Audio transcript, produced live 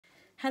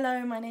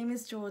Hello, my name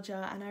is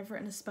Georgia and I've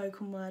written a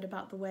spoken word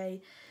about the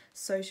way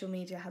social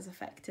media has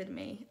affected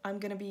me. I'm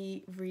going to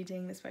be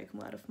reading the spoken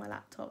word off my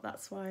laptop,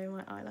 that's why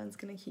my eyeline's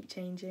going to keep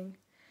changing.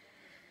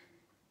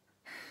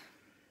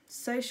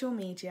 Social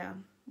media,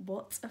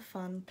 what a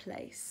fun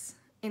place.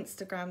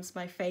 Instagram's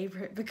my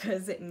favourite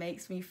because it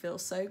makes me feel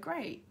so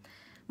great.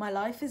 My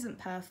life isn't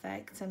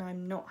perfect and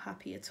I'm not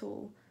happy at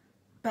all.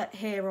 But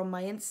here on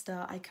my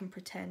Insta I can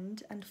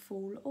pretend and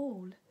fool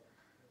all.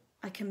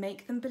 I can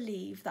make them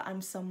believe that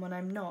I'm someone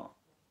I'm not.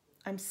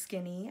 I'm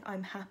skinny,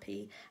 I'm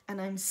happy, and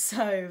I'm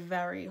so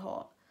very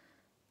hot.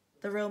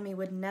 The real me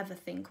would never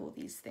think all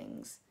these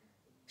things.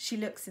 She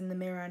looks in the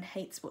mirror and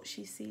hates what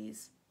she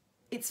sees.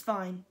 It's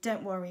fine,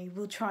 don't worry,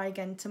 we'll try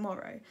again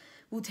tomorrow.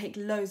 We'll take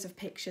loads of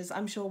pictures,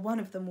 I'm sure one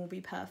of them will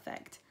be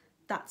perfect.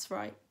 That's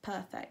right,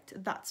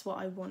 perfect, that's what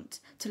I want.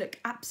 To look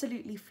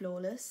absolutely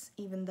flawless,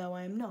 even though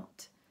I am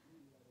not.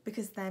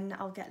 Because then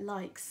I'll get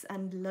likes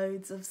and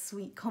loads of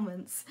sweet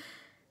comments,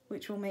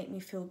 which will make me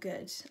feel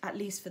good, at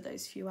least for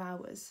those few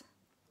hours.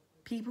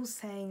 People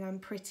saying I'm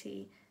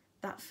pretty,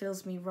 that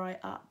fills me right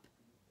up.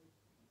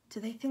 Do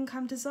they think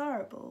I'm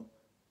desirable?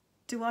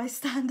 Do I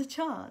stand a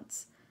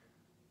chance?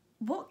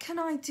 What can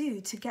I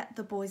do to get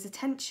the boy's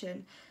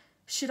attention?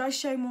 Should I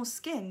show more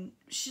skin?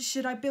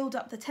 Should I build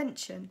up the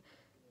tension?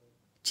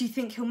 Do you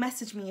think he'll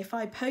message me if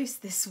I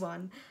post this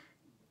one?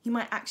 He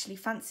might actually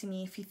fancy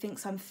me if he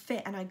thinks I'm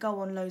fit and I go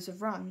on loads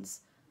of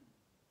runs.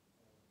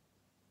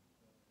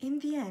 In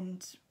the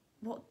end,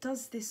 what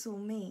does this all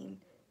mean?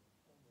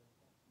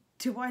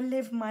 Do I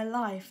live my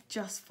life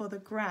just for the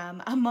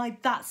gram? Am I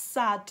that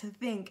sad to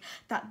think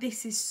that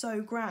this is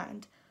so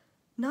grand?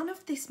 None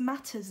of this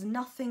matters,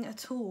 nothing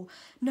at all.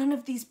 None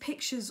of these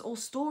pictures or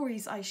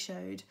stories I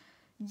showed.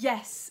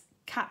 Yes,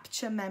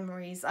 capture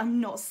memories.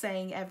 I'm not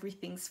saying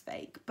everything's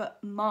fake,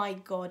 but my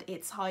God,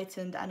 it's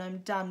heightened and I'm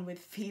done with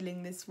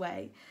feeling this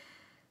way.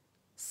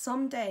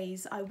 Some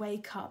days I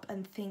wake up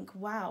and think,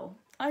 wow,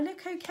 I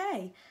look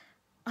okay.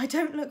 I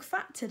don't look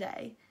fat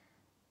today.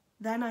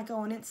 Then I go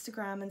on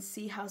Instagram and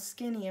see how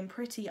skinny and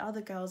pretty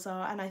other girls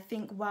are and I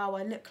think, wow,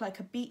 I look like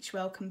a beach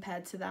whale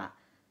compared to that.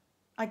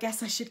 I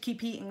guess I should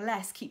keep eating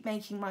less, keep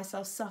making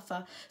myself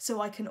suffer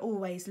so I can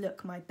always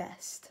look my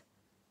best.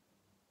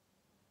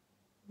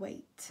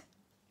 Wait,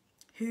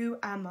 who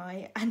am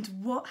I and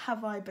what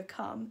have I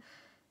become?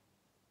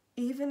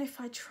 Even if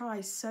I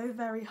try so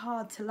very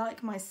hard to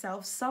like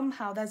myself,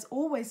 somehow there's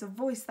always a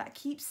voice that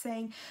keeps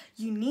saying,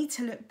 you need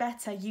to look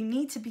better, you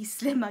need to be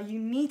slimmer, you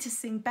need to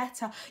sing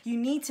better, you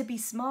need to be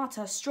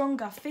smarter,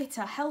 stronger,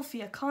 fitter,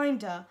 healthier,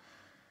 kinder.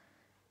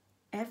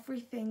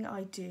 Everything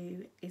I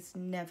do is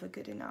never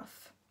good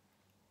enough.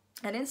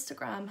 And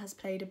Instagram has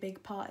played a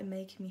big part in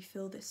making me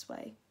feel this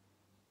way.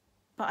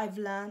 But I've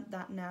learned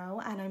that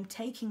now and I'm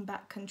taking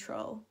back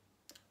control.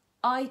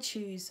 I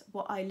choose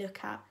what I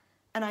look at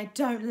and I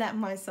don't let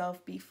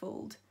myself be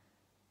fooled.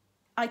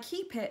 I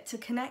keep it to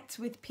connect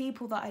with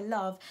people that I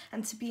love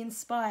and to be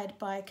inspired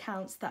by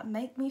accounts that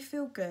make me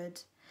feel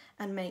good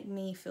and make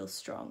me feel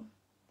strong.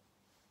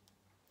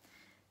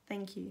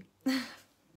 Thank you